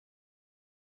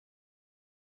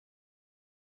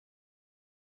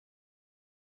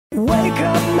Wake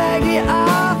up, Maggie,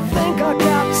 I think I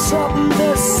got something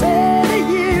to say to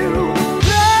you.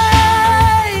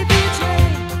 Baby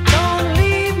Jane, don't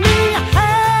leave me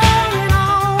hanging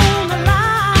on the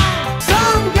line.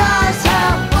 Some guys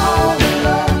have all the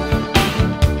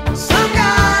love, some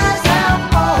guys have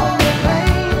all the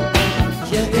pain.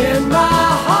 You're in my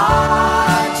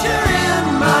heart, you're in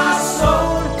my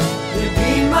soul. You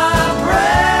be my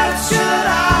breath, should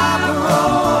I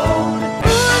grow?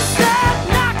 Who's that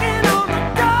knocking on the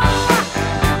door?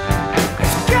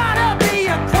 It's gotta be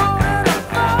a quarter to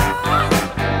four.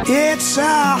 It's a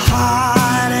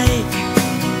heartache,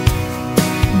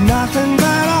 nothing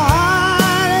but a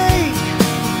heartache.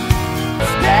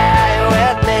 Stay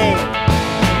with me,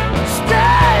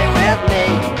 stay with me.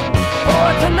 For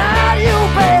tonight you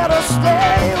better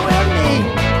stay with me.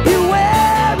 You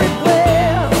wear it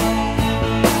well,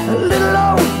 a little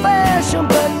old-fashioned,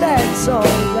 but that's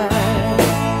alright.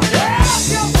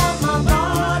 If you want my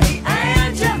body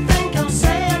and you think I'm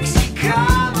sexy,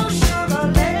 come on, sugar,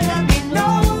 let me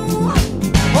know.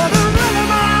 For the rhythm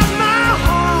of my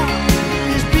heart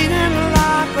is beating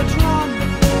like a drum,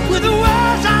 with the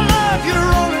words I love you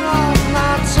rolling off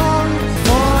my tongue.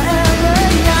 Forever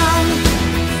young,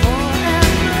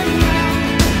 forever young,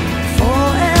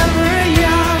 forever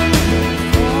young,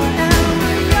 forever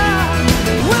young.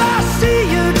 Will I see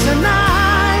you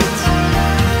tonight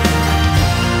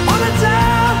on a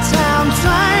downtown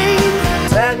train?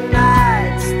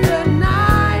 Tonight's the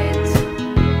night.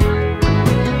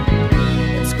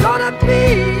 It's gonna be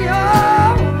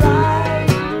alright.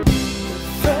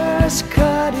 First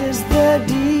cut is the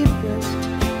deepest.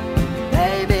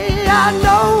 Baby, I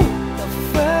know the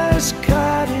first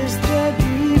cut is the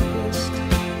deepest.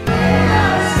 We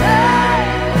are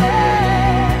sailing,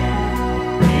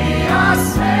 we are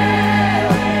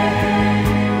sailing.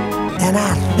 And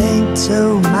I think to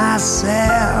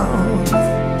myself,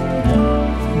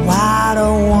 what a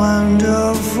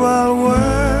wonderful world.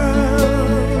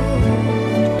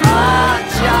 Oh,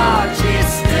 Georgie,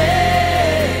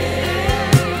 stay.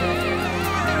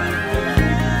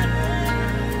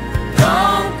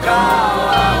 Don't go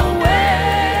away.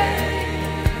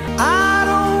 I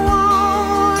don't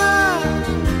wanna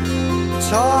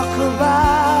talk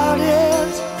about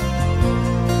it,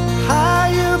 how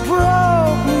you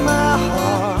broke my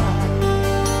heart.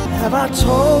 Have I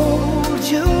told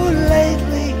you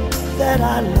lately that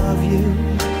I love you?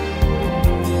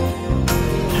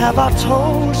 Have I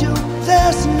told you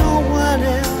there's no one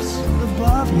else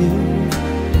above you?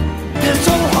 This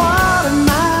old heart of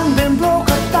mine been broke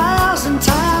 1,000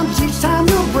 times. Each time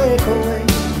you break away,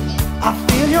 I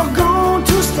feel you're going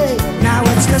to stay. Now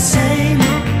it's the same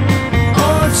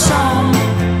old song,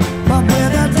 but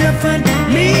with a different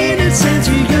meaning since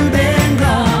you've been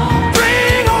gone.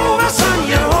 Bring over son,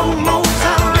 your old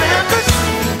Motown records.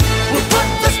 We'll put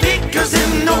the speakers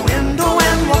in the window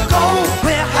and we'll go.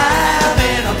 We're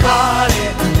having a party.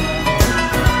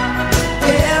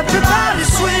 Everybody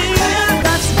swinging,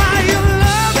 that's why you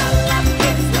love it.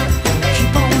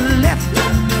 Keep on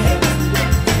lifting me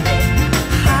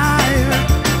higher,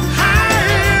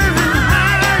 higher,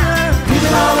 higher.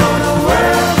 People all over the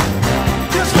world,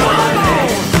 just come on,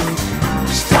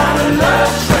 start a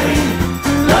love train,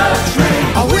 love train.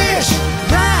 I wish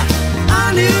that I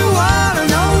knew what I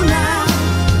know now.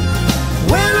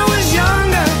 When I was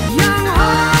younger, young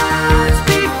hearts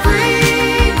be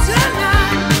free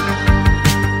tonight.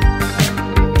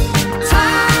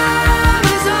 Time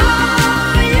is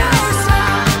on your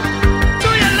side. Do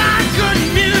you like good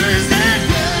music?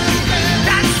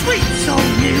 That sweet soul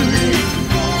music.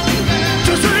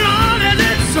 Just as long as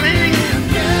it's swinging.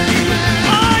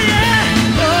 Oh yeah,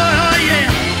 oh yeah.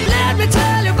 Let me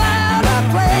tell you about a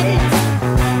place,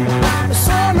 the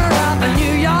summer of the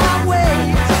New York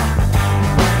waves,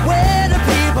 where the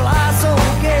people are so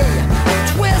gay,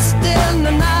 twisting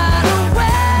the night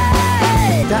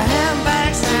away. The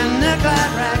handbags and the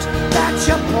glad rags that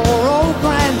your poor old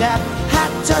granddad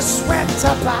had to sweat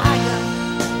to buy you.